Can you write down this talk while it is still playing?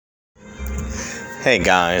Hey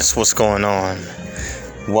guys, what's going on?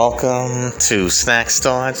 Welcome to Snack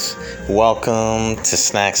Starts. Welcome to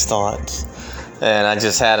Snack Starts. And I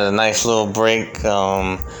just had a nice little break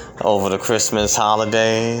over the Christmas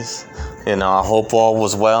holidays. I hope all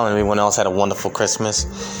was well and everyone else had a wonderful Christmas.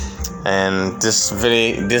 And this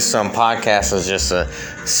podcast is just a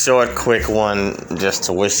short, quick one just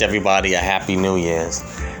to wish everybody a happy New Year's.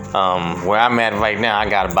 Where I'm at right now, I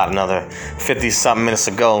got about another 50-something minutes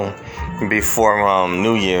to go before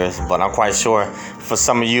New Year's, but I'm quite sure for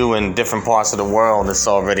some of you in different parts of the world, it's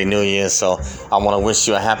already New Year's. So I want to wish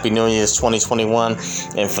you a happy New Year's 2021.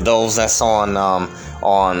 And for those that's on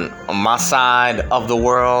my side of the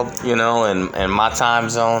world, and my time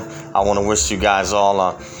zone, I want to wish you guys all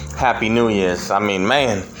a happy New Year's. I mean,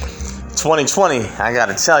 man, 2020, I got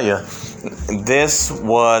to tell you, this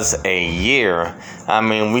was a year. I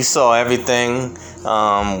mean, we saw everything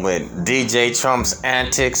with DJ Trump's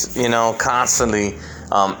antics, constantly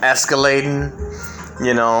escalating.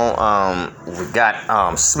 We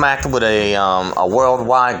got smacked with a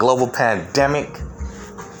worldwide global pandemic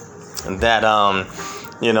that,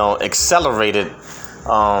 accelerated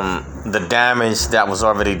the damage that was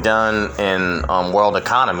already done in world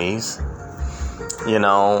economies.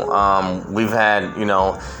 We've had,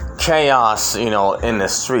 chaos, in the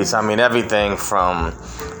streets. I mean, everything from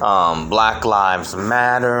Black Lives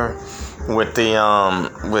Matter with the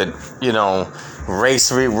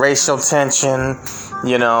racial tension,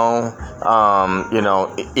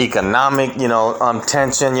 economic,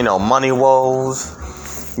 tension, money woes.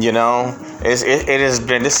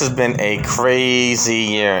 This has been a crazy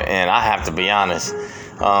year, and I have to be honest,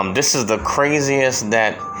 this is the craziest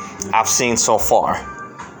that I've seen so far.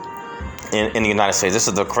 In the United States. This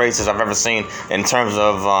is the craziest I've ever seen in terms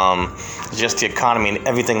of just the economy and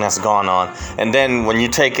everything that's gone on. And then when you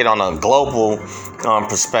take it on a global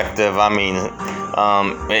perspective, I mean,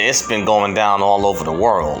 it's been going down all over the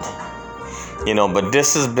world. But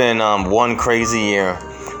this has been one crazy year.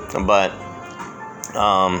 But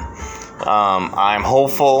I'm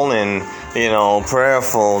hopeful and,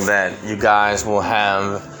 prayerful that you guys will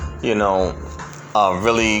have, a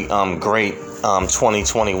really great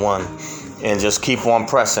 2021. And just keep on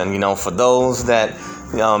pressing, for those that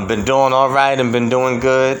been doing all right and been doing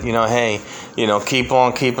good, hey, keep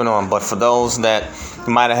on keeping on. But for those that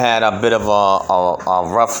might have had a bit of a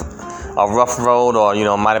rough road, or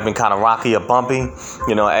might have been kind of rocky or bumpy,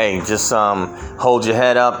 hey, just hold your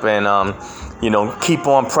head up and keep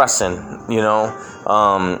on pressing.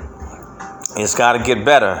 It's got to get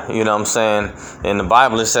better, you know what I'm saying? In the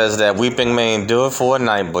Bible, it says that weeping may endure for a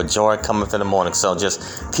night, but joy cometh in the morning. So just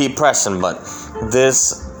keep pressing. But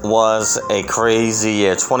this was a crazy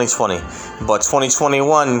year, 2020. But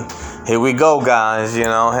 2021, here we go, guys.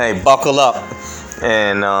 Hey, buckle up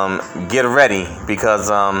and get ready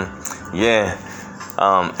because,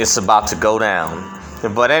 it's about to go down.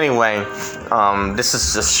 But anyway, this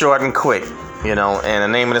is just short and quick. And the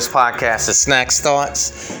name of this podcast is Snack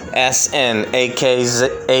Starts,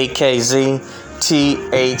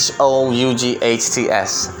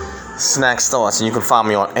 SNAKZTHOUGHTS, Snack Starts. And you can find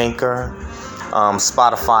me on Anchor,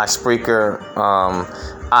 Spotify, Spreaker,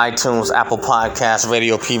 iTunes, Apple Podcasts,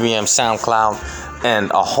 Radio PBM, SoundCloud,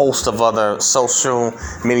 and a host of other social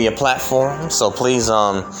media platforms. So please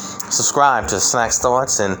subscribe to Snack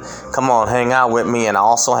Starts and come on, hang out with me. And I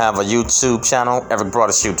also have a YouTube channel, Eric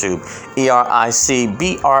Broadus YouTube, EricBroadus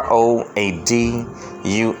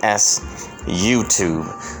YouTube.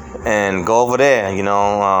 And go over there,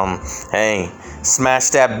 hey, smash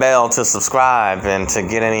that bell to subscribe and to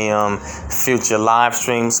get any future live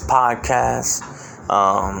streams, podcasts,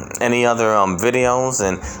 any other videos,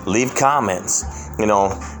 and leave comments.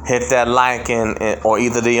 Hit that like or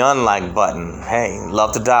either the unlike button. Hey,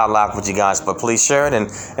 love to dialogue with you guys, but please share it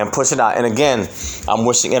and push it out. And again, I'm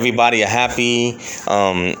wishing everybody a happy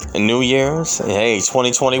New Year's. Hey,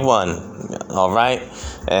 2021. All right.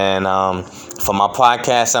 And for my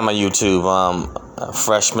podcast and my YouTube,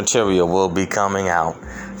 fresh material will be coming out.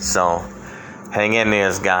 So hang in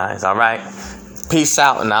there, guys. All right. Peace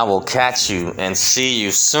out, and I will catch you and see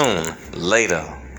you soon. Later.